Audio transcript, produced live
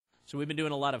So we've been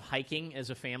doing a lot of hiking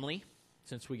as a family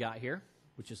since we got here,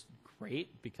 which is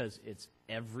great because it's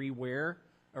everywhere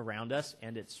around us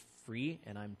and it's free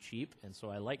and I'm cheap, and so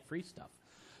I like free stuff.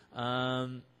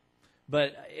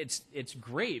 But it's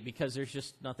great because there's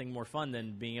just nothing more fun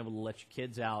than being able to let your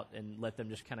kids out and let them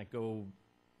just kind of go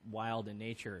wild in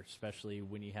nature, especially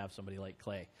when you have somebody like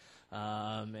Clay.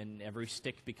 And every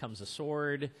stick becomes a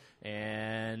sword,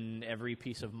 and every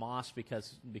piece of moss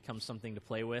becomes something to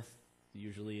play with,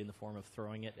 usually in the form of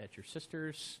throwing it at your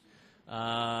sisters.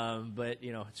 But,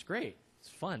 it's great. It's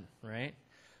fun, right?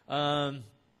 And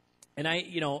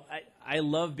I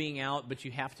love being out, but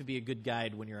you have to be a good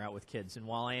guide when you're out with kids. And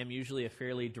while I am usually a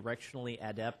fairly directionally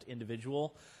adept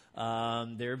individual,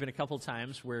 there have been a couple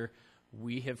times where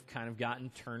we have kind of gotten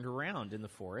turned around in the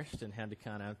forest and had to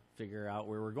kind of figure out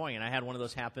where we're going. And I had one of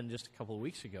those happen just a couple of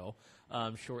weeks ago,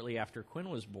 shortly after Quinn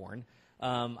was born.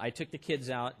 I took the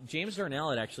kids out. James Darnell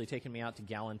had actually taken me out to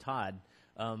Gallon Todd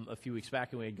a few weeks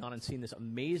back, and we had gone and seen this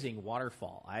amazing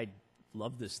waterfall. I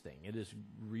love this thing. It is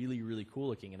really, really cool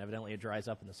looking, and evidently it dries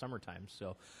up in the summertime,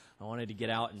 so I wanted to get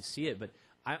out and see it. But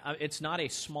it's not a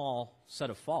small set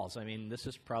of falls. I mean, this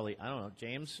is probably, I don't know,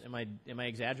 James, am I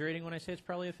exaggerating when I say it's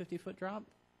probably a 50-foot drop?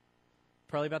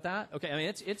 Probably about that? Okay, I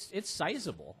mean, it's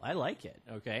sizable. I like it,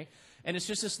 okay? And it's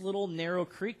just this little narrow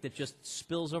creek that just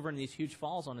spills over into these huge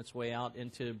falls on its way out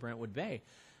into Brentwood Bay.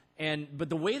 But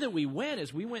the way that we went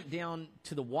is we went down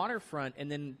to the waterfront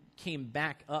and then came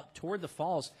back up toward the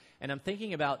falls. And I'm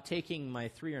thinking about taking my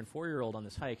 3- and 4-year-old on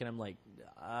this hike, and I'm like,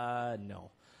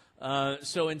 no.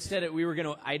 So instead,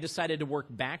 I decided to work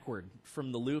backward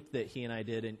from the loop that he and I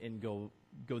did and go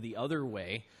the other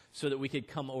way so that we could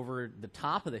come over the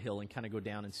top of the hill and kind of go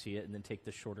down and see it and then take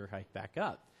the shorter hike back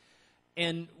up.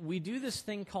 And we do this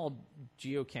thing called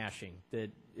geocaching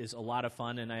that is a lot of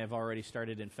fun, and I have already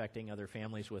started infecting other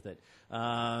families with it.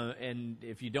 And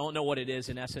if you don't know what it is,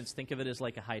 in essence, think of it as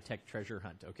like a high-tech treasure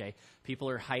hunt, okay? People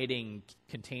are hiding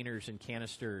containers and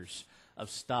canisters of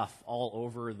stuff all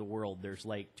over the world. There's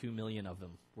like 2 million of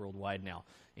them worldwide now,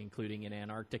 including in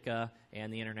Antarctica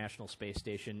and the International Space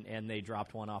Station, and they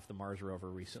dropped one off the Mars rover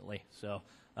recently. So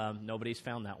nobody's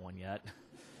found that one yet.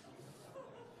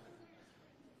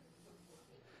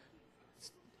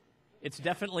 It's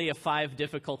definitely a 5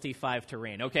 difficulty, 5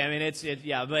 terrain. Okay, I mean,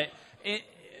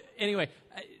 anyway,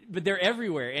 but they're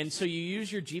everywhere. And so you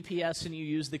use your GPS and you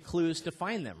use the clues to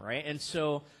find them, right? And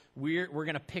so we're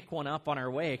going to pick one up on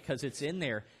our way because it's in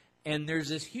there. And there's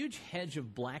this huge hedge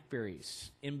of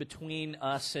blackberries in between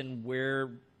us and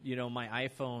where, my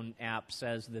iPhone app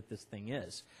says that this thing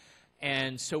is.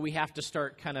 And so we have to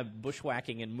start kind of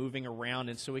bushwhacking and moving around.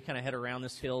 And so we kind of head around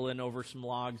this hill and over some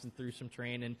logs and through some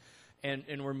terrain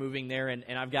and we're moving there, and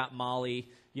I've got Molly,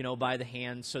 by the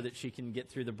hand so that she can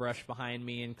get through the brush behind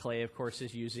me, and Clay, of course,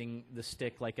 is using the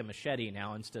stick like a machete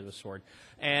now instead of a sword.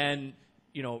 And,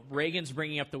 Reagan's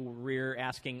bringing up the rear,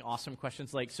 asking awesome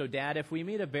questions like, so, Dad, if we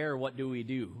meet a bear, what do we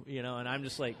do? And I'm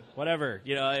just like, whatever,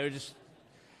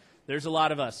 there's a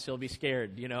lot of us. He'll be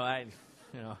scared, I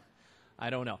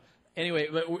don't know. Anyway,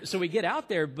 so we get out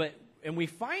there, and we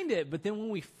find it, but then when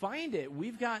we find it,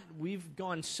 we've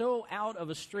gone so out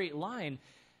of a straight line.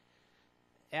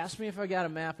 Ask me if I got a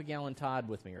map of Gallon Todd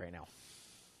with me right now.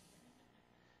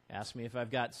 Ask me if I've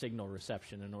got signal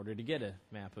reception in order to get a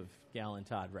map of Gallon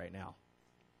Todd right now.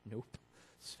 Nope.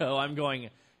 So I'm going,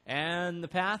 and the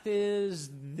path is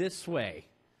this way.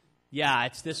 Yeah,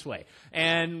 it's this way.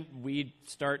 And we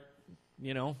start,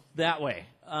 that way.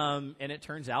 And it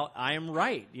turns out I am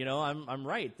right. I'm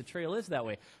right. The trail is that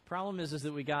way. Problem is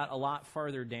that we got a lot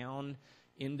farther down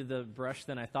into the brush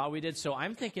than I thought we did. So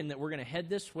I'm thinking that we're going to head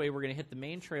this way. We're going to hit the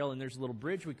main trail, and there's a little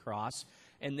bridge we cross,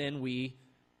 and then we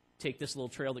take this little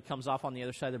trail that comes off on the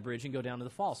other side of the bridge and go down to the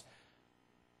falls.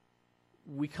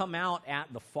 We come out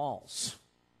at the falls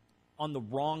on the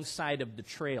wrong side of the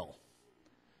trail.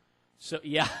 So,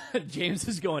 yeah, James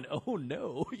is going, oh,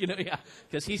 no,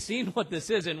 because he's seen what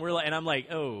this is, and I'm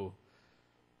like, oh,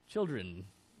 children.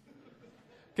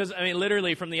 Because,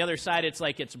 literally from the other side, it's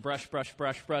like it's brush, brush,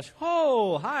 brush, brush.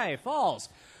 Oh, hi, falls.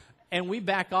 And we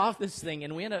back off this thing,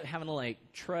 and we end up having to,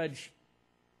 trudge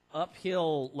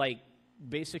uphill,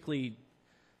 basically,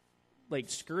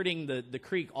 skirting the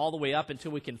creek all the way up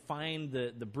until we can find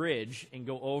the bridge and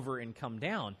go over and come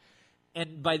down.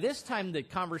 And by this time, the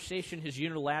conversation has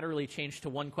unilaterally changed to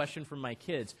one question from my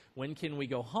kids. When can we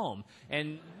go home?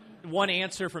 And one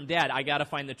answer from Dad, I got to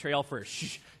find the trail first.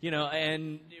 Shh.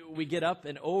 And we get up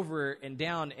and over and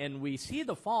down, and we see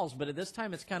the falls, but at this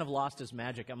time, it's kind of lost its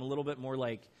magic. I'm a little bit more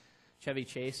like Chevy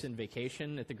Chase in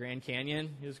Vacation at the Grand Canyon.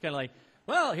 He was kind of like,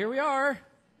 well, here we are.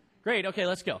 Great, okay,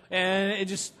 let's go. And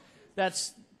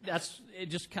that's it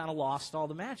just kind of lost all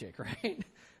the magic, right?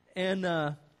 And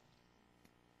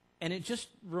it just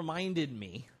reminded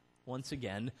me once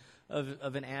again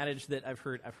of an adage that I've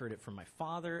heard it from my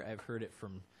father, I've heard it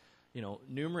from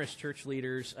numerous church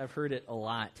leaders, I've heard it a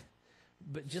lot.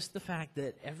 But just the fact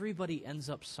that everybody ends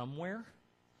up somewhere,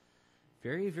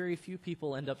 very, very few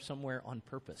people end up somewhere on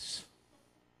purpose.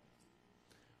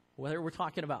 Whether we're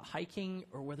talking about hiking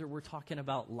or whether we're talking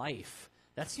about life,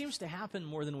 that seems to happen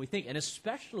more than we think. And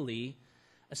especially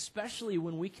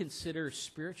when we consider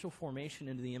spiritual formation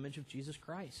into the image of Jesus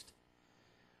Christ.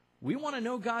 We want to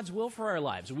know God's will for our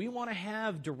lives. We want to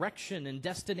have direction and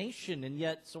destination, and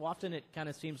yet so often it kind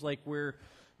of seems like we're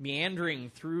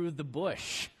meandering through the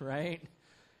bush, right?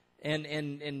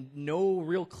 And no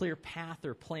real clear path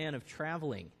or plan of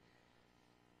traveling.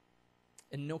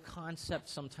 And no concept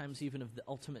sometimes even of the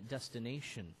ultimate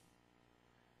destination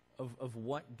of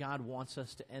what God wants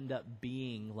us to end up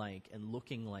being like and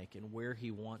looking like and where He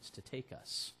wants to take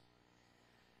us.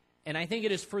 And I think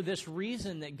it is for this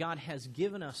reason that God has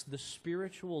given us the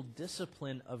spiritual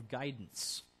discipline of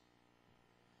guidance.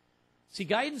 See,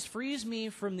 guidance frees me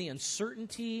from the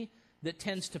uncertainty that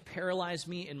tends to paralyze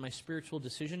me in my spiritual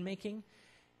decision-making,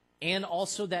 and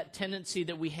also that tendency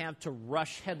that we have to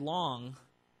rush headlong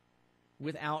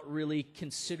without really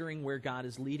considering where God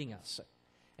is leading us.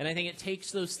 And I think it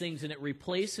takes those things and it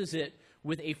replaces it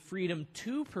with a freedom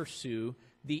to pursue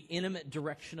the intimate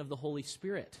direction of the Holy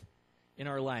Spirit in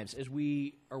our lives as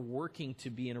we are working to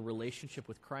be in a relationship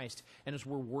with Christ and as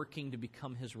we're working to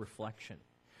become His reflection.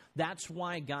 That's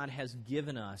why God has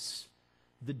given us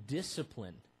the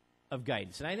discipline of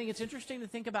guidance. And I think it's interesting to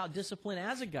think about discipline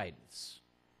as a guidance.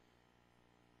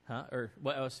 Or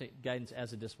what I would say, guidance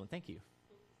as a discipline. Thank you.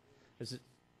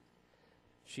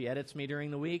 She edits me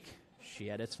during the week. She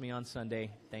edits me on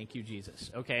Sunday. Thank you,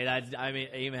 Jesus. Okay,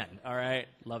 amen. All right,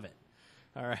 love it.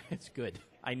 All right, it's good.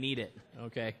 I need it,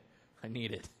 okay? I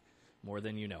need it more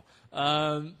than you know.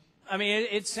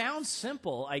 It sounds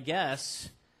simple, I guess,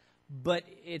 but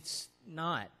it's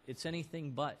not. It's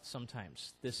anything but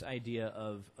sometimes, this idea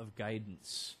of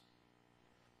guidance.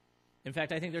 In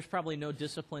fact, I think there's probably no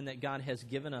discipline that God has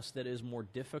given us that is more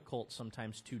difficult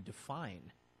sometimes to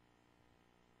define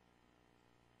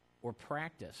or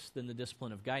practice than the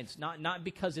discipline of guidance. Not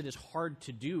because it is hard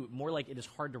to do, more like it is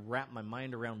hard to wrap my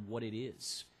mind around what it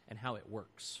is and how it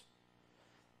works.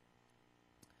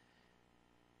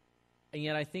 And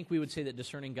yet I think we would say that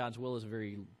discerning God's will is a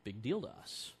very big deal to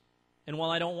us. And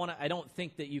while I don't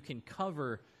think that you can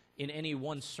cover in any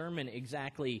one sermon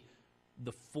exactly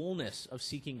the fullness of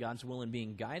seeking God's will and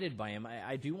being guided by Him,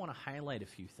 I do want to highlight a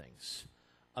few things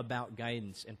about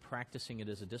guidance and practicing it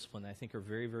as a discipline that I think are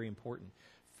very, very important.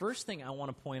 First thing I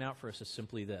want to point out for us is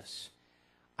simply this.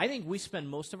 I think we spend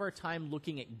most of our time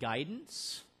looking at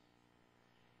guidance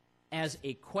as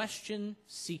a question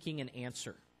seeking an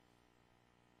answer.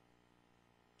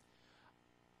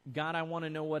 God, I want to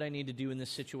know what I need to do in this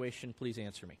situation. Please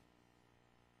answer me.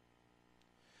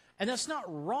 And that's not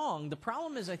wrong. The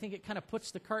problem is I think it kind of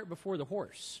puts the cart before the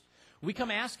horse. We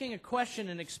come asking a question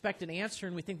and expect an answer,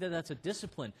 and we think that that's a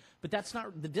discipline. But that's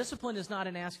not. The discipline is not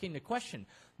in asking the question.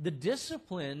 The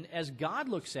discipline, as God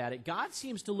looks at it, God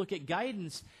seems to look at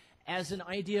guidance as an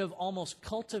idea of almost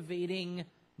cultivating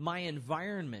my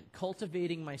environment,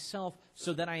 cultivating myself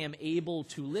so that I am able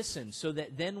to listen, so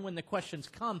that then when the questions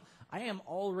come, I am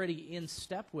already in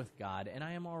step with God, and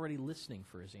I am already listening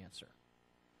for His answer.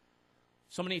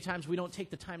 So many times we don't take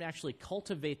the time to actually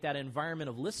cultivate that environment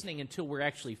of listening until we're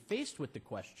actually faced with the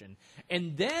question,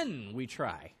 and then we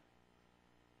try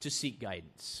to seek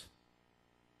guidance.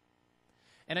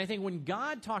 And I think when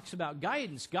God talks about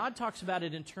guidance, God talks about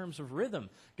it in terms of rhythm.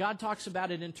 God talks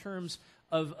about it in terms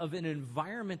of an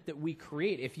environment that we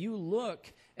create. If you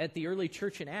look at the early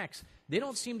church in Acts, they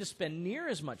don't seem to spend near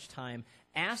as much time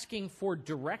asking for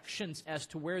directions as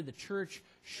to where the church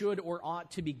should or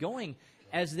ought to be going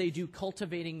as they do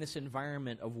cultivating this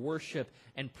environment of worship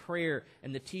and prayer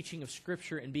and the teaching of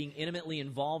Scripture and being intimately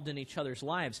involved in each other's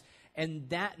lives. And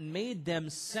that made them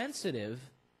sensitive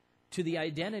to the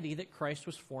identity that Christ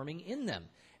was forming in them.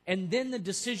 And then the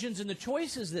decisions and the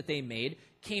choices that they made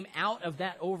came out of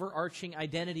that overarching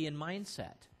identity and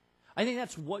mindset. I think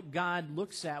that's what God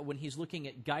looks at when He's looking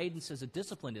at guidance as a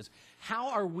discipline, is how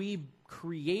are we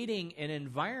creating an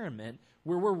environment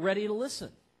where we're ready to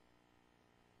listen?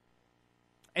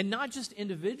 And not just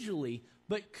individually,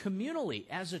 but communally,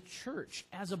 as a church,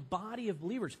 as a body of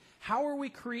believers. How are we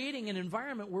creating an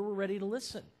environment where we're ready to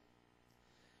listen?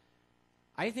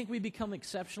 I think we become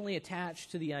exceptionally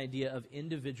attached to the idea of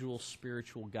individual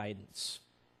spiritual guidance.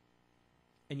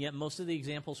 And yet most of the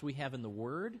examples we have in the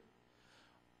Word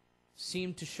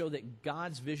seem to show that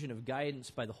God's vision of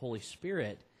guidance by the Holy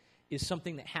Spirit is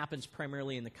something that happens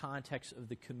primarily in the context of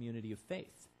the community of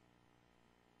faith.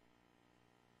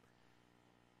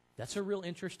 That's a real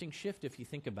interesting shift if you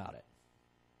think about it.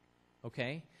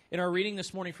 Okay? In our reading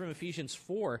this morning from Ephesians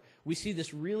 4, we see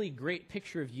this really great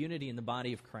picture of unity in the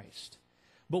body of Christ.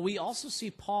 But we also see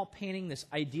Paul painting this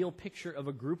ideal picture of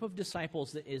a group of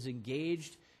disciples that is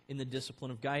engaged in the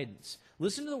discipline of guidance.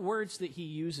 Listen to the words that he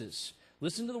uses.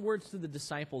 Listen to the words to the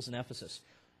disciples in Ephesus.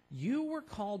 You were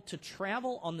called to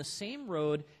travel on the same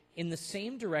road in the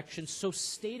same direction, so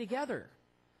stay together,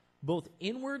 both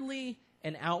inwardly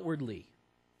and outwardly.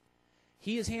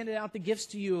 He has handed out the gifts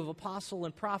to you of apostle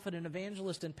and prophet and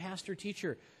evangelist and pastor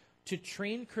teacher to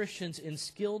train Christians in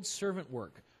skilled servant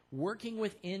work, working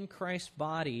within Christ's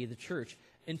body, the church,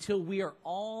 until we are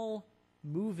all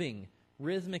moving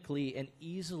rhythmically and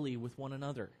easily with one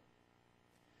another.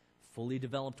 Fully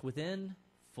developed within,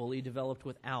 fully developed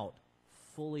without,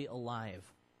 fully alive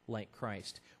like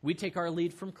Christ. We take our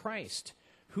lead from Christ,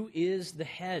 who is the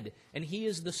head, and he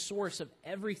is the source of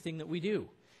everything that we do.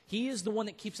 He is the one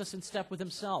that keeps us in step with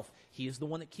himself. He is the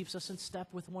one that keeps us in step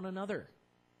with one another.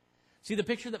 See, the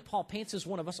picture that Paul paints is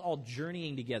one of us all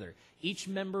journeying together, each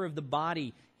member of the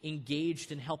body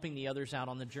engaged in helping the others out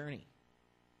on the journey.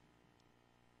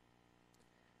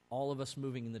 All of us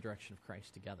moving in the direction of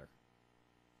Christ together.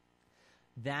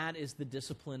 That is the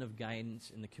discipline of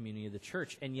guidance in the community of the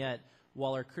church. And yet,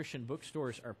 while our Christian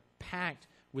bookstores are packed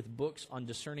with books on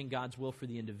discerning God's will for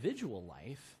the individual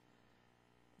life,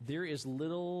 there is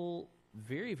little,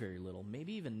 very, very little,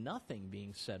 maybe even nothing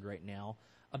being said right now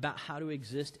about how to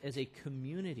exist as a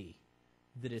community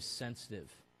that is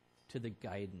sensitive to the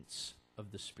guidance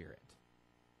of the Spirit.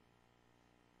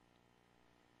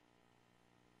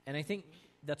 And I think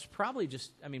that's probably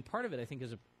just, part of it I think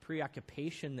is a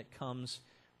preoccupation that comes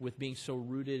with being so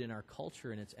rooted in our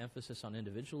culture and its emphasis on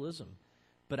individualism.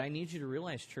 But I need you to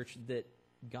realize, church, that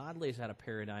God lays out a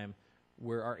paradigm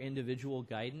where our individual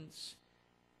guidance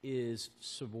is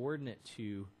subordinate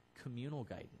to communal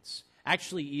guidance.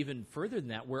 Actually, even further than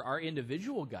that, where our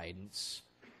individual guidance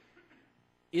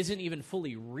isn't even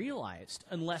fully realized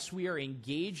unless we are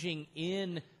engaging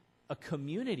in a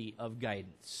community of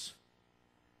guidance.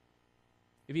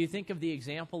 If you think of the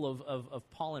example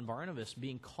of Paul and Barnabas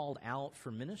being called out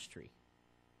for ministry.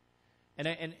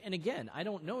 And again, I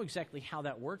don't know exactly how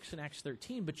that works in Acts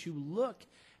 13, but you look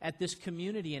at this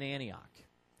community in Antioch.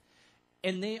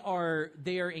 And they are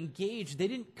engaged. They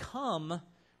didn't come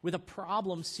with a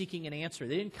problem seeking an answer.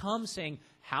 They didn't come saying,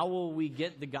 how will we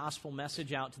get the gospel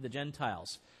message out to the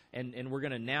Gentiles? And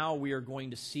we are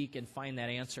going to seek and find that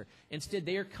answer. Instead,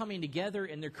 they are coming together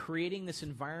and they're creating this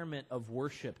environment of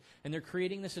worship. And they're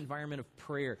creating this environment of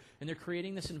prayer. And they're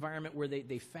creating this environment where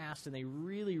they fast and they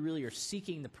really, really are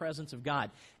seeking the presence of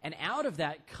God. And out of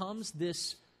that comes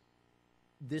this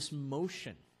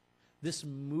motion, this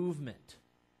movement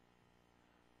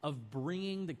of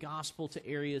bringing the gospel to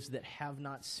areas that have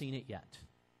not seen it yet.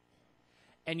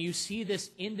 And you see this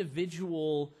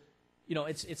individual,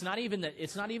 it's not even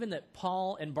that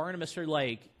Paul and Barnabas are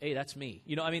like, hey, that's me.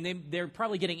 They're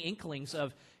probably getting inklings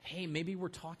of, hey, maybe we're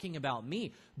talking about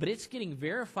me. But it's getting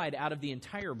verified out of the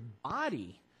entire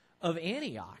body of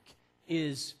Antioch.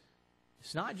 It's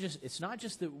not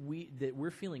just that we're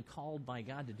feeling called by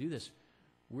God to do this.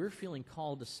 We're feeling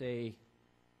called to say,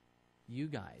 you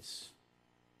guys,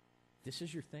 this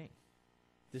is your thing.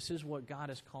 This is what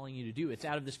God is calling you to do. It's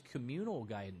out of this communal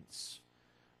guidance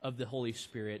of the Holy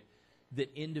Spirit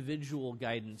that individual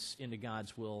guidance into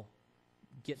God's will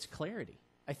gets clarity.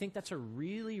 I think that's a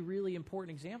really, really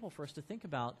important example for us to think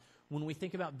about when we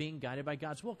think about being guided by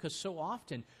God's will, because so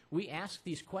often we ask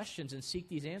these questions and seek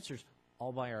these answers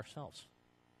all by ourselves.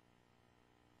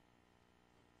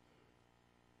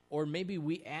 Or maybe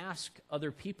we ask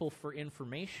other people for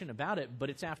information about it, but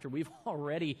it's after we've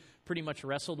already pretty much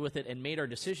wrestled with it and made our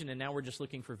decision, and now we're just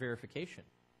looking for verification.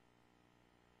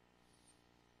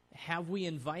 Have we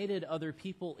invited other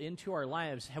people into our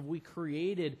lives? Have we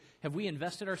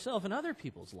invested ourselves in other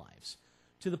people's lives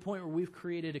to the point where we've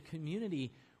created a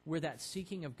community where that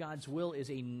seeking of God's will is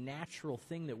a natural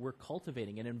thing that we're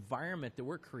cultivating, an environment that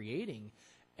we're creating,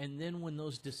 and then when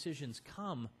those decisions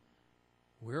come,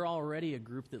 we're already a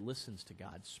group that listens to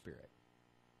God's Spirit.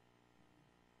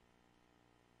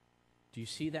 Do you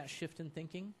see that shift in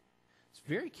thinking? It's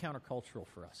very countercultural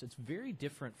for us. It's very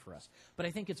different for us. But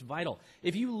I think it's vital.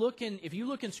 If you look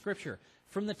in Scripture,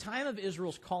 from the time of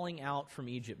Israel's calling out from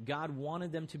Egypt, God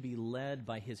wanted them to be led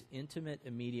by his intimate,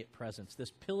 immediate presence.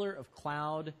 This pillar of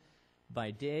cloud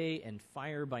by day and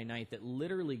fire by night that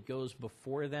literally goes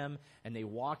before them, and they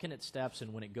walk in its steps,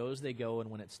 and when it goes, they go, and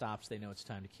when it stops, they know it's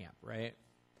time to camp, right?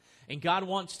 And God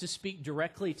wants to speak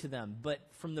directly to them, but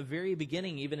from the very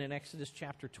beginning, even in Exodus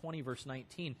chapter 20, verse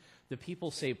 19, the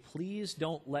people say, please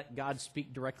don't let God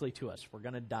speak directly to us. We're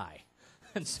going to die.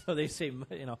 And so they say,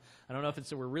 I don't know if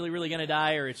it's we're really, really going to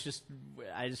die, or it's just,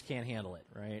 I just can't handle it,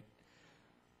 right?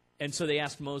 And so they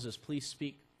ask Moses, please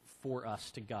speak for us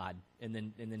to God, and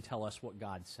then tell us what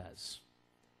God says.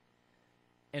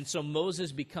 And so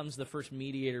Moses becomes the first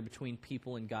mediator between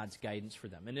people and God's guidance for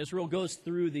them. And Israel goes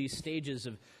through these stages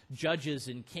of judges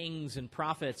and kings and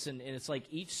prophets, and it's like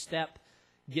each step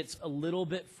gets a little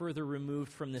bit further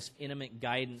removed from this intimate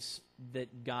guidance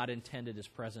that God intended his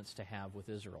presence to have with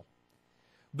Israel.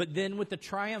 But then with the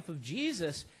triumph of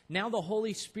Jesus, now the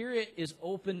Holy Spirit is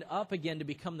opened up again to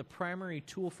become the primary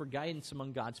tool for guidance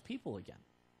among God's people again.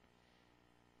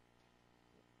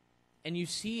 And you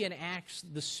see in Acts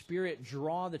the Spirit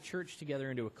draw the church together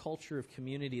into a culture of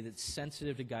community that's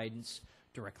sensitive to guidance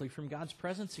directly from God's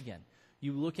presence again.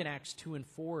 You look at Acts 2 and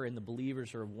 4, and the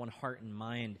believers are of one heart and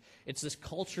mind. It's this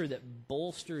culture that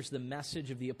bolsters the message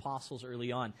of the apostles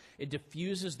early on. It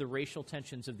diffuses the racial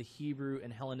tensions of the Hebrew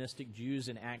and Hellenistic Jews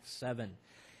in Acts 7.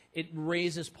 It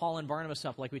raises Paul and Barnabas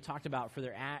up, like we talked about,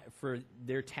 for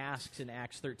their tasks in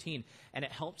Acts 13. And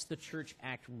it helps the church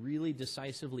act really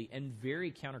decisively and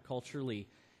very counterculturally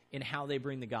in how they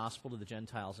bring the gospel to the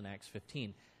Gentiles in Acts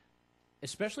 15.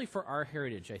 Especially for our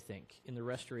heritage, I think, in the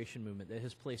Restoration movement, that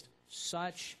has placed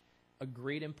such a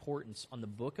great importance on the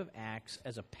book of Acts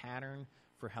as a pattern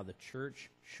for how the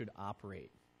church should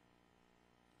operate.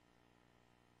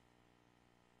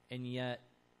 And yet,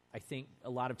 I think a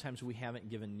lot of times we haven't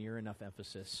given near enough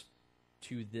emphasis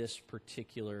to this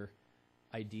particular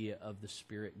idea of the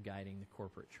Spirit guiding the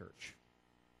corporate church.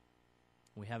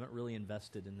 We haven't really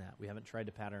invested in that. We haven't tried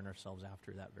to pattern ourselves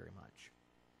after that very much.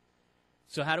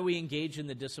 So how do we engage in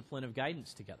the discipline of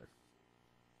guidance together?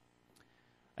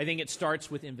 I think it starts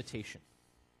with invitation.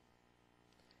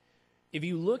 If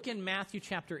you look in Matthew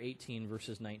chapter 18,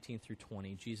 verses 19 through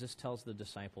 20, Jesus tells the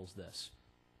disciples this: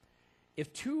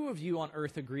 if two of you on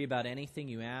earth agree about anything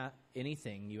you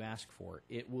ask for,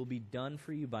 it will be done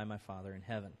for you by my Father in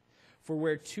heaven. For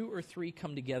where two or three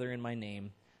come together in my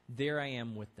name, there I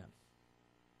am with them.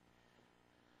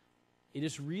 It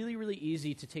is really, really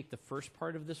easy to take the first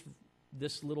part of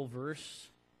this little verse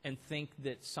and think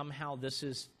that somehow this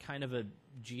is kind of a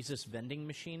Jesus vending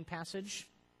machine passage,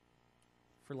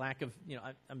 for lack of,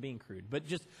 I'm being crude. But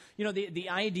just, the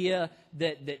idea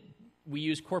that we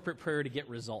use corporate prayer to get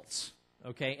results.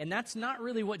 Okay, and that's not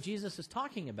really what Jesus is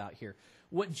talking about here.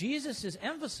 What Jesus is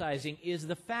emphasizing is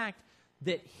the fact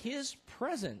that his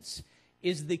presence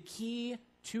is the key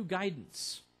to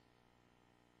guidance.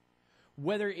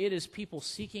 Whether it is people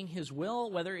seeking his will,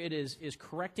 whether it is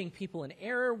correcting people in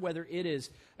error, whether it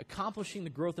is accomplishing the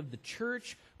growth of the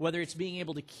church, whether it's being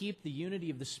able to keep the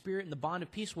unity of the Spirit and the bond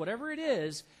of peace, whatever it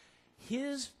is,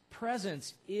 his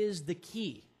presence is the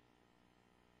key.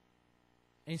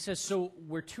 And he says, so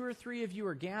where two or three of you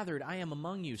are gathered, I am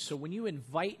among you. So when you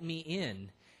invite me in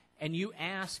and you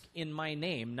ask in my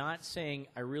name, not saying,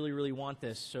 I really, really want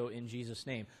this, so in Jesus'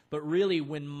 name, but really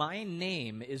when my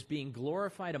name is being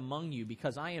glorified among you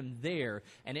because I am there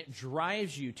and it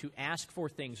drives you to ask for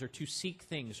things or to seek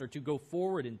things or to go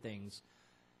forward in things,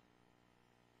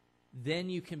 then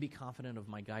you can be confident of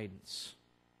my guidance.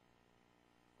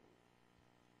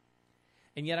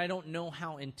 And yet I don't know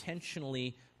how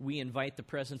intentionally we invite the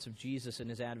presence of Jesus and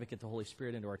his advocate, the Holy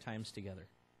Spirit, into our times together.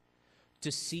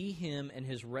 To see him and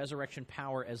his resurrection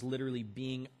power as literally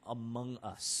being among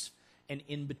us and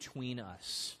in between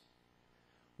us.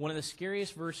 One of the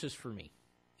scariest verses for me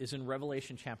is in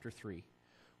Revelation chapter 3,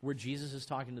 where Jesus is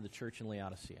talking to the church in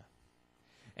Laodicea.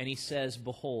 And he says,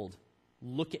 behold,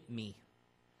 look at me.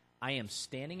 I am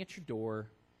standing at your door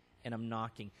and I'm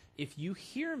knocking. If you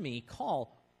hear me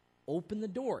call, open the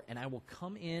door, and I will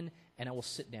come in and I will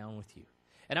sit down with you.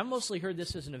 And I've mostly heard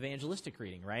this as an evangelistic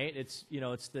reading, right? It's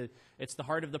the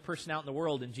heart of the person out in the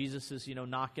world, and Jesus is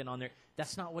knocking on their.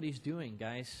 That's not what he's doing,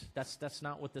 guys. That's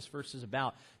not what this verse is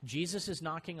about. Jesus is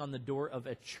knocking on the door of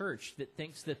a church that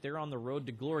thinks that they're on the road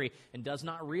to glory and does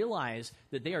not realize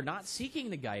that they are not seeking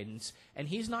the guidance. And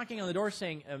he's knocking on the door,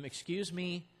 saying, "Excuse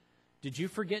me, did you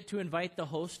forget to invite the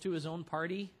host to his own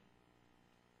party?"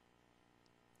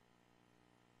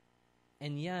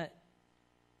 And yet,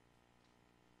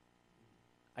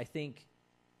 I think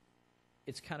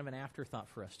it's kind of an afterthought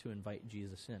for us to invite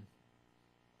Jesus in.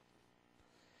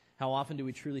 How often do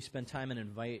we truly spend time and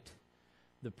invite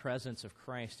the presence of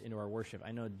Christ into our worship?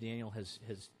 I know Daniel has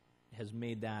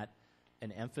made that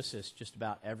an emphasis just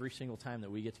about every single time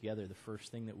that we get together. The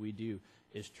first thing that we do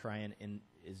is try and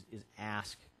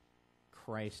ask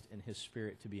Christ and his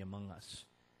Spirit to be among us.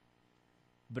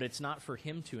 But it's not for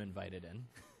him to invite it in,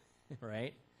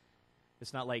 right?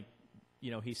 It's not like,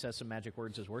 he says some magic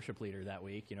words as worship leader that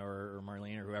week, or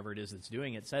Marlene or whoever it is that's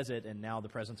doing it says it, and now the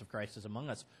presence of Christ is among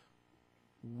us.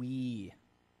 We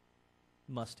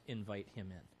must invite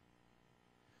him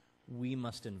in. We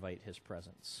must invite his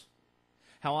presence.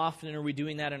 How often are we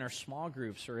doing that in our small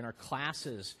groups or in our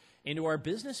classes, into our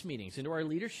business meetings, into our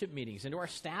leadership meetings, into our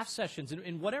staff sessions,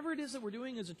 in whatever it is that we're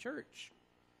doing as a church?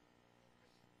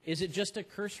 Is it just a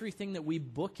cursory thing that we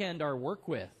bookend our work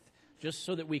with just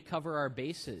so that we cover our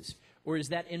bases? Or is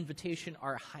that invitation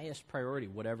our highest priority,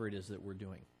 whatever it is that we're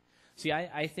doing? See,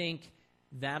 I think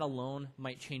that alone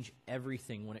might change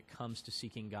everything when it comes to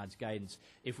seeking God's guidance.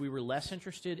 If we were less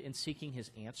interested in seeking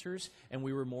his answers and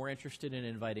we were more interested in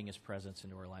inviting his presence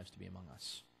into our lives to be among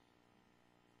us.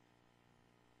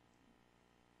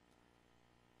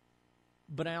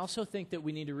 But I also think that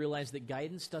we need to realize that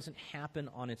guidance doesn't happen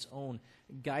on its own.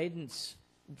 Guidance,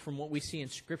 from what we see in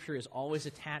Scripture, is always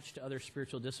attached to other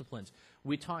spiritual disciplines.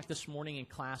 We talked this morning in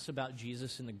class about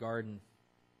Jesus in the garden.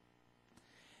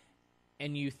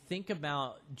 And you think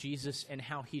about Jesus and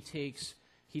how he takes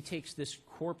this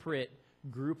corporate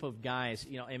group of guys.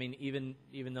 Even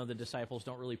though the disciples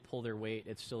don't really pull their weight,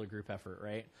 it's still a group effort,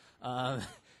 right?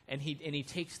 And he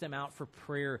takes them out for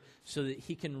prayer so that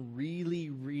he can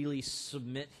really, really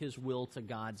submit his will to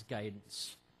God's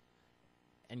guidance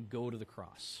and go to the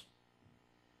cross.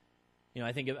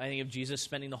 I think of Jesus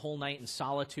spending the whole night in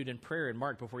solitude and prayer in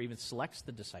Mark before he even selects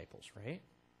the disciples, right?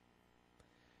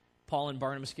 Paul and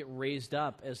Barnabas get raised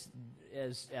up as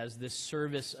this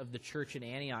service of the church in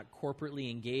Antioch, corporately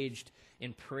engaged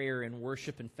in prayer and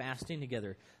worship and fasting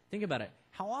together. Think about it.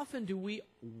 How often do we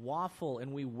waffle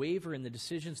and we waver in the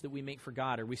decisions that we make for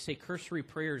God, or we say cursory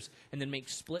prayers and then make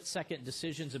split-second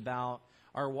decisions about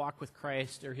our walk with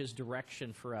Christ or his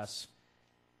direction for us?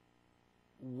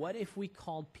 What if we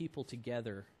called people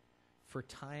together for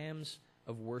times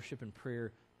of worship and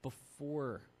prayer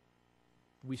before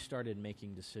we started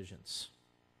making decisions?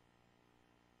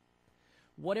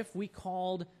 What if we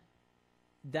called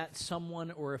that someone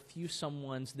or a few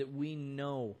someones that we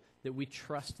know, that we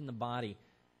trust in the body,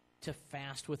 to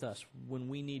fast with us when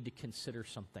we need to consider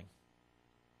something?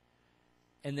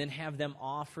 And then have them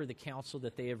offer the counsel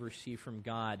that they have received from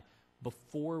God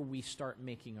before we start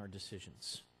making our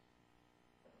decisions.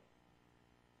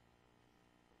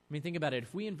 Think about it.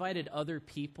 If we invited other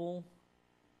people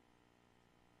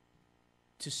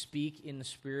to speak in the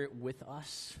Spirit with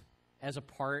us as a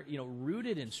part,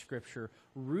 rooted in Scripture,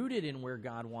 rooted in where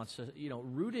God wants us,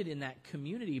 rooted in that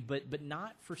community, but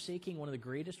not forsaking one of the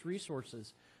greatest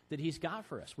resources that he's got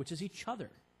for us, which is each other.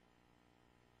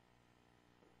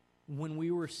 When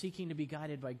we were seeking to be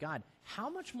guided by God, how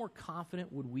much more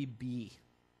confident would we be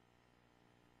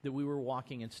that we were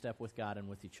walking in step with God and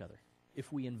with each other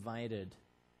if we invited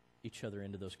each other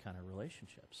into those kind of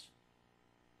relationships?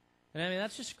 And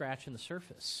that's just scratching the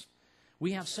surface.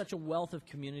 We have such a wealth of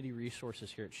community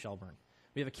resources here at Shelburne.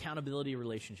 We have accountability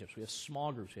relationships. We have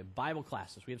small groups. We have Bible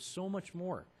classes. We have so much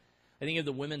more. I think of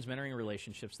the women's mentoring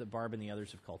relationships that Barb and the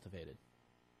others have cultivated.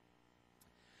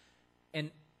 And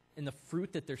the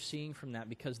fruit that they're seeing from that,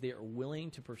 because they are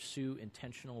willing to pursue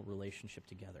intentional relationship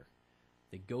together.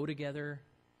 They go together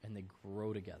and they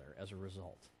grow together as a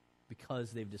result,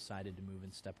 because they've decided to move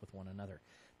in step with one another.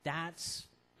 That's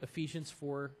Ephesians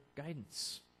 4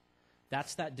 guidance.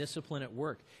 That's that discipline at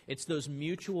work. It's those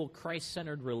mutual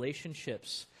Christ-centered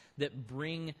relationships that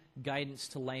bring guidance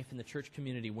to life in the church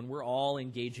community when we're all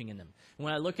engaging in them. And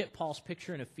when I look at Paul's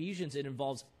picture in Ephesians, it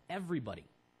involves everybody.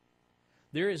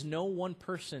 There is no one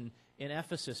person in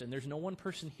Ephesus, and there's no one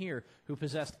person here who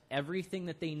possessed everything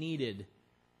that they needed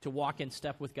to walk in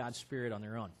step with God's Spirit on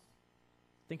their own.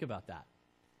 Think about that.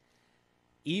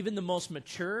 Even the most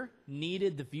mature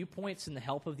needed the viewpoints and the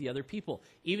help of the other people.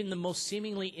 Even the most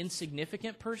seemingly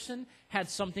insignificant person had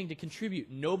something to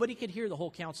contribute. Nobody could hear the whole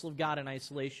counsel of God in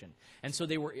isolation. And so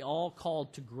they were all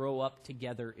called to grow up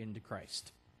together into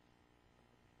Christ.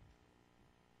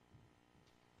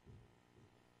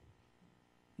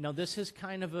 Now, this is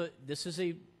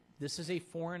a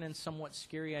foreign and somewhat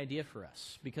scary idea for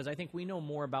us, because I think we know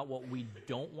more about what we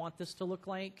don't want this to look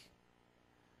like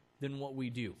than what we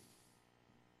do.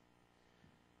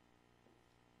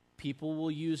 People will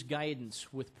use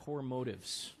guidance with poor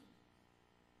motives,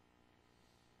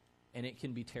 and it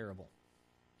can be terrible.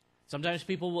 Sometimes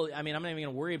people will, I'm not even going to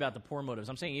worry about the poor motives.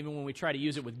 I'm saying even when we try to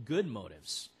use it with good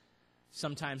motives,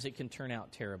 sometimes it can turn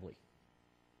out terribly.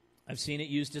 I've seen it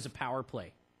used as a power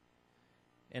play.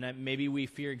 And maybe we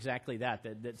fear exactly that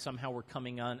somehow we're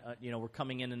coming on, we're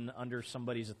coming in and under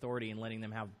somebody's authority and letting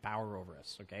them have power over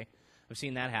us, okay? I've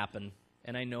seen that happen,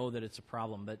 and I know that it's a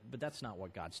problem, but that's not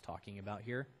what God's talking about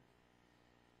here.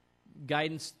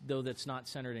 Guidance, though, that's not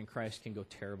centered in Christ can go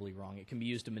terribly wrong. It can be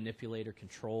used to manipulate or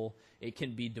control. It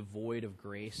can be devoid of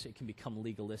grace. It can become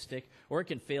legalistic, or it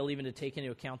can fail even to take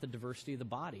into account the diversity of the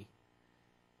body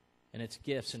and its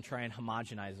gifts and try and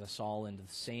homogenize us all into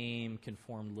the same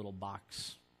conformed little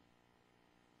box.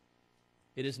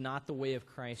 It is not the way of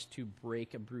Christ to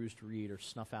break a bruised reed or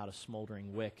snuff out a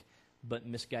smoldering wick, but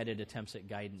misguided attempts at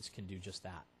guidance can do just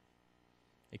that.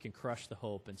 It can crush the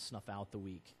hope and snuff out the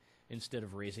weak instead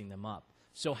of raising them up.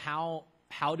 So how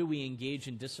do we engage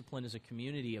in discipline as a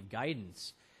community of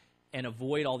guidance and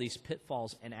avoid all these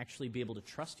pitfalls and actually be able to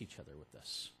trust each other with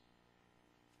this?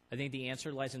 I think the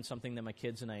answer lies in something that my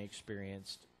kids and I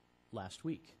experienced last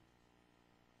week.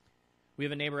 We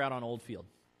have a neighbor out on Oldfield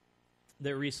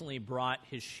that recently brought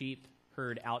his sheep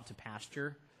herd out to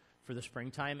pasture for the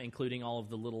springtime, including all of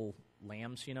the little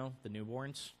lambs, the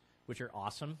newborns, which are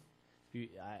awesome.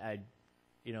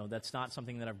 That's not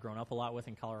something that I've grown up a lot with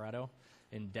in Colorado.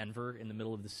 In Denver, in the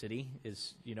middle of the city,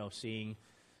 is, seeing,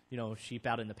 sheep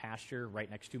out in the pasture right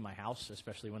next to my house,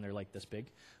 especially when they're like this big.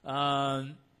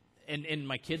 And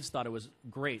my kids thought it was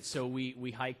great. So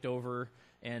we hiked over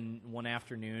and one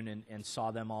afternoon and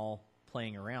saw them all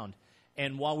playing around.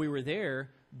 And while we were there,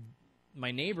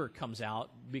 my neighbor comes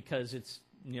out because it's,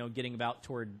 getting about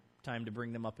toward time to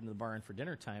bring them up into the barn for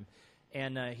dinner time.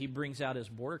 And he brings out his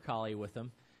border collie with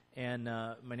him. And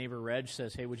my neighbor Reg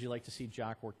says, "Hey, would you like to see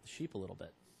Jock work the sheep a little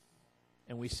bit?"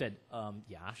 And we said,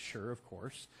 yeah, sure, of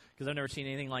course, because I've never seen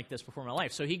anything like this before in my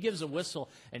life. So he gives a whistle,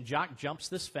 and Jock jumps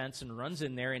this fence and runs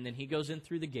in there, and then he goes in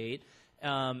through the gate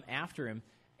after him.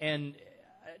 And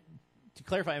to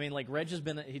clarify, Reg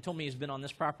he told me he's been on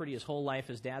this property his whole life.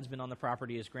 His dad's been on the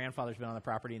property. His grandfather's been on the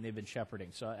property, and they've been shepherding.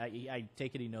 So I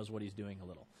take it he knows what he's doing a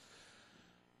little.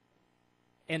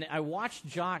 And I watched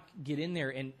Jock get in there,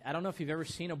 and I don't know if you've ever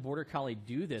seen a border collie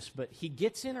do this, but he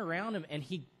gets in around him, and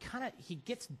he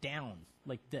gets down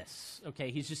like this.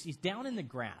 Okay, he's down in the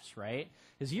grass, right?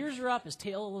 His ears are up, his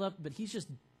tail is up, but he's just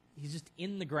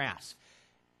in the grass,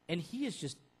 and he is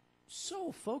just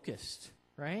so focused,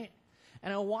 right?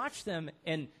 And I watch them,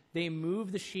 and they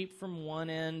move the sheep from one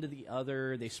end to the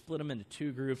other. They split them into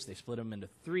 2 groups. They split them into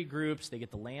 3 groups. They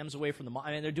get the lambs away from the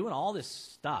they're doing all this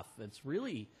stuff. It's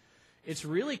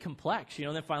really complex,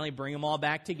 then finally bring them all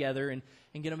back together and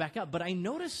get them back up. But I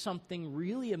noticed something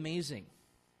really amazing.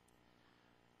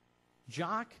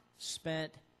 Jock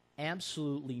spent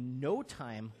absolutely no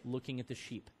time looking at the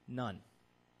sheep. None.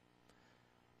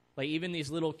 Like, even these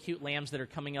little cute lambs that are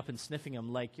coming up and sniffing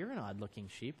him, like, "You're an odd-looking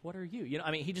sheep. What are you?"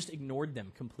 He just ignored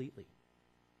them completely.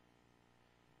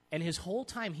 And his whole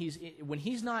time, when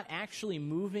he's not actually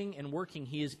moving and working,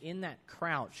 he is in that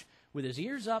crouch with his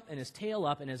ears up and his tail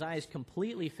up and his eyes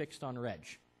completely fixed on Reg.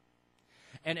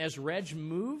 And as Reg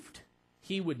moved,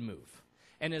 he would move.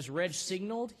 And as Reg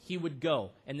signaled, he would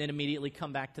go and then immediately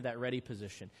come back to that ready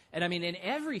position. And in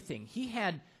everything, he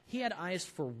had eyes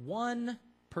for one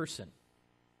person,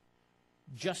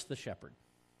 just the shepherd.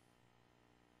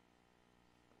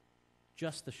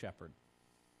 Just the shepherd.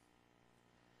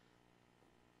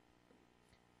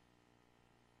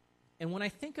 And when I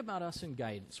think about us in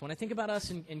guidance, when I think about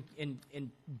us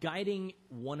in guiding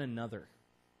one another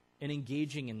and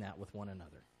engaging in that with one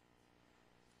another,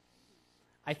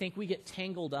 I think we get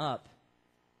tangled up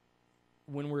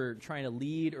when we're trying to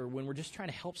lead or when we're just trying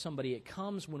to help somebody. It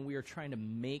comes when we are trying to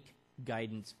make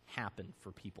guidance happen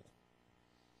for people.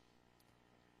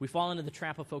 We fall into the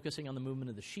trap of focusing on the movement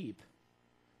of the sheep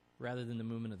rather than the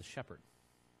movement of the shepherd.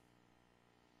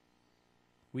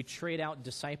 We trade out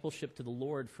discipleship to the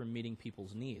Lord for meeting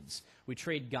people's needs. We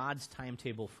trade God's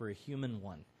timetable for a human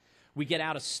one. We get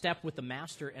out of step with the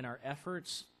master, and our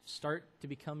efforts start to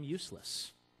become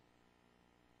useless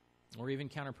or even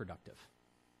counterproductive.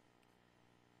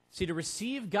 See, to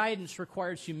receive guidance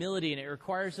requires humility, and it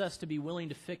requires us to be willing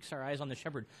to fix our eyes on the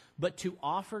shepherd. But to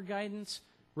offer guidance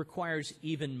requires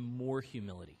even more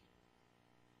humility.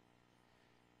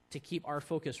 To keep our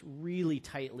focus really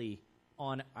tightly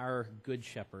on our good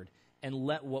shepherd and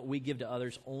let what we give to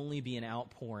others only be an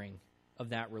outpouring of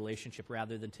that relationship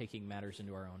rather than taking matters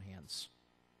into our own hands.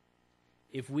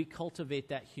 If we cultivate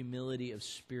that humility of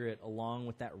spirit along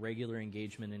with that regular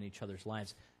engagement in each other's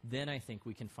lives, then I think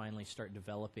we can finally start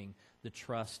developing the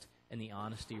trust and the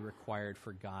honesty required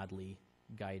for godly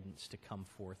guidance to come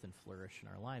forth and flourish in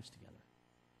our lives together.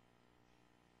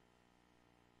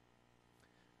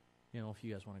 If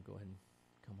you guys want to go ahead and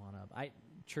come on up.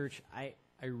 Church, I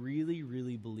really,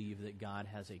 really believe that God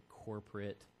has a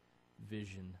corporate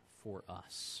vision for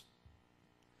us,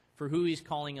 for who he's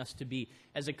calling us to be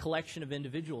as a collection of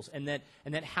individuals, and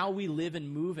that how we live and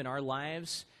move in our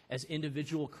lives as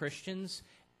individual Christians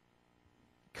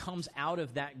comes out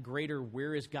of that greater,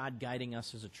 where is God guiding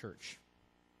us as a church?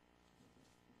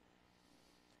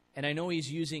 And I know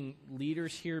he's using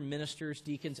leaders here, ministers,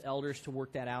 deacons, elders, to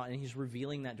work that out, and he's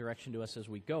revealing that direction to us as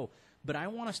we go. But I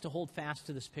want us to hold fast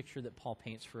to this picture that Paul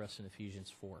paints for us in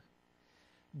Ephesians 4.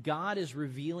 God is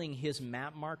revealing his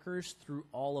map markers through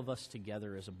all of us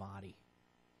together as a body,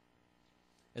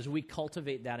 as we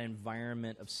cultivate that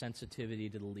environment of sensitivity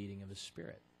to the leading of his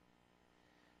Spirit.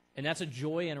 And that's a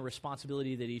joy and a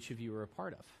responsibility that each of you are a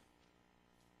part of.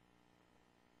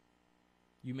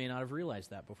 You may not have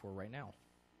realized that before right now,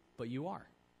 but you are.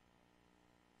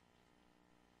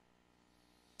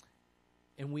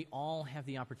 And we all have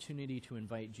the opportunity to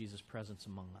invite Jesus' presence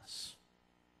among us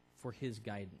for his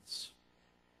guidance.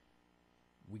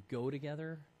 We go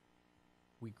together,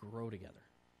 we grow together.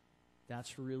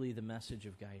 That's really the message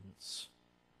of guidance.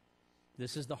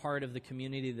 This is the heart of the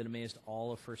community that amazed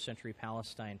all of first century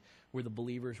Palestine, where the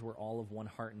believers were all of one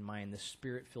heart and mind, this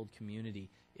spirit-filled community.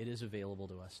 It is available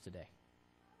to us today.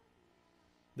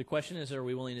 The question is, are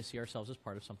we willing to see ourselves as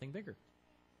part of something bigger?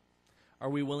 Are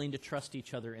we willing to trust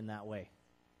each other in that way?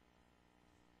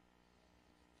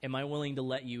 Am I willing to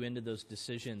let you into those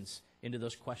decisions, into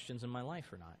those questions in my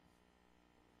life or not?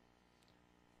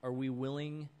 Are we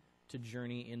willing to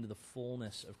journey into the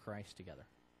fullness of Christ together?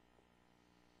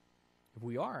 If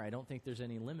we are, I don't think there's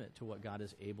any limit to what God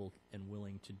is able and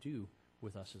willing to do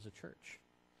with us as a church.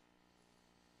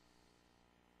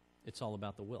 It's all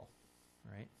about the will,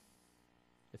 right?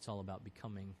 It's all about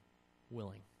becoming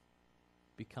willing,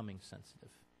 becoming sensitive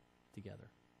together.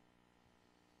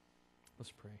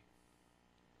 Let's pray.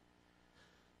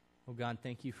 Oh God,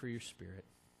 thank you for your Spirit.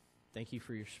 Thank you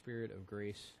for your Spirit of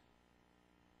grace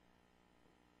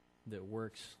that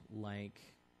works like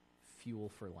fuel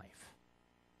for life,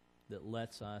 that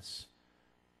lets us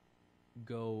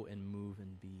go and move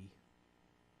and be.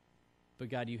 But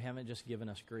God, you haven't just given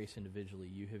us grace individually.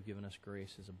 You have given us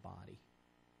grace as a body.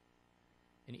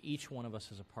 And each one of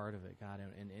us is a part of it, God.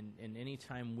 And any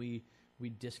time we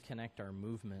disconnect our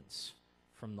movements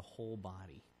from the whole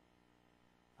body,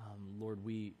 Lord,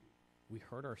 we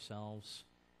hurt ourselves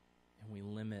and we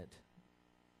limit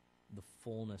the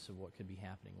fullness of what could be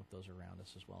happening with those around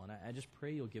us as well. And I just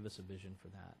pray you'll give us a vision for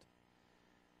that.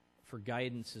 For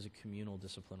guidance is a communal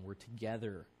discipline where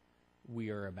together we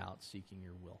are about seeking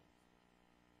your will.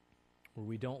 Where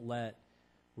we don't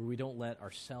let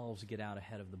ourselves get out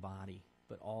ahead of the body,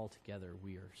 but all together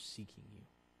we are seeking you.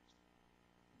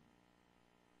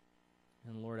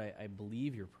 And Lord, I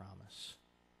believe your promise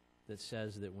that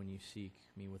says that when you seek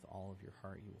me with all of your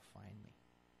heart, you will find me.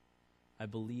 I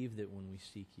believe that when we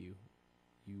seek you,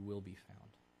 you will be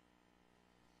found.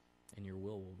 And your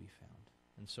will be found.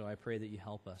 And so I pray that you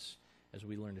help us as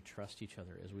we learn to trust each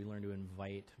other, as we learn to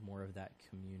invite more of that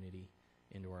community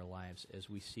into our lives, as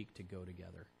we seek to go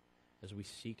together, as we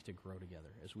seek to grow together,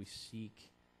 as we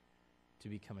seek to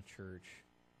become a church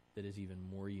that is even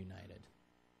more united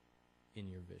in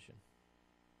your vision.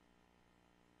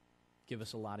 Give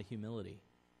us a lot of humility.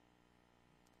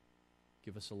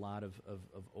 Give us a lot of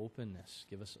openness.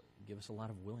 Give us a lot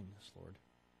of willingness, Lord,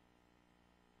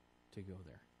 to go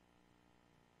there.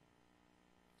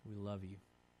 We love you.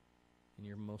 In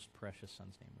your most precious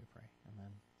Son's name we pray.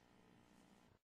 Amen.